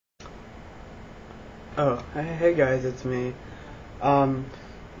Oh, hey guys, it's me. Um,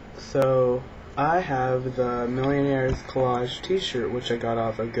 so I have the Millionaires Collage T-shirt, which I got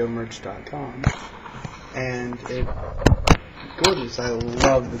off of GoMerch.com, and it's gorgeous. I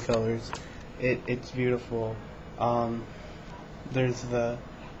love the colors. It's beautiful. There's the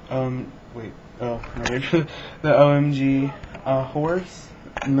the OMG horse.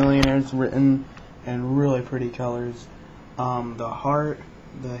 Millionaires written in really pretty colors. The heart,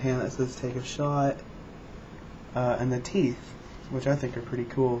 the hand that says "Take a shot." And the teeth, which I think are pretty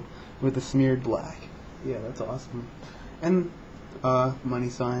cool, with the smeared black. Yeah, that's awesome. And money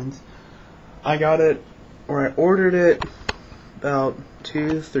signs. I got it, or I ordered it about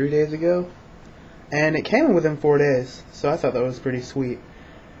 2-3 days ago, and it came within 4 days, so I thought that was pretty sweet.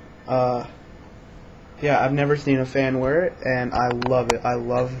 Yeah, I've never seen a fan wear it, and I love it. I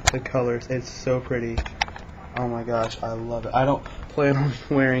love the colors. It's so pretty. Oh my gosh, I love it. I don't plan on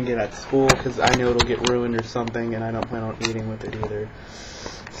wearing it at school because I know it'll get ruined or something, and I don't plan on eating with it either.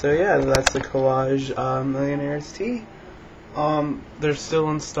 So yeah, that's the Collage Millionaires tee. They're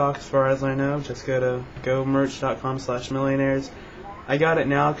still in stock as far as I know. Just go to gomerch.com/millionaires. I got it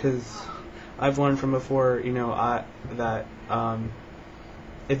now because I've learned from before, that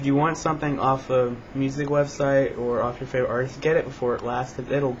if you want something off a music website or off your favorite artist, get it before it lasts because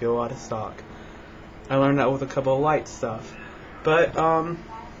it'll go out of stock. I learned that with a couple of light stuff. But,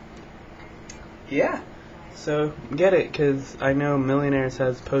 yeah. So, get it, because I know Millionaires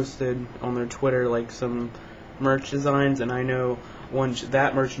has posted on their Twitter, like, some merch designs, and I know once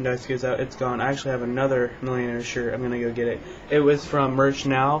that merchandise goes out, it's gone. I actually have another Millionaire shirt. I'm going to go get it. It was from Merch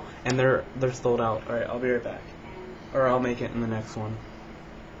Now, and they're sold out. Alright, I'll be right back. Or I'll make it in the next one.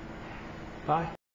 Bye.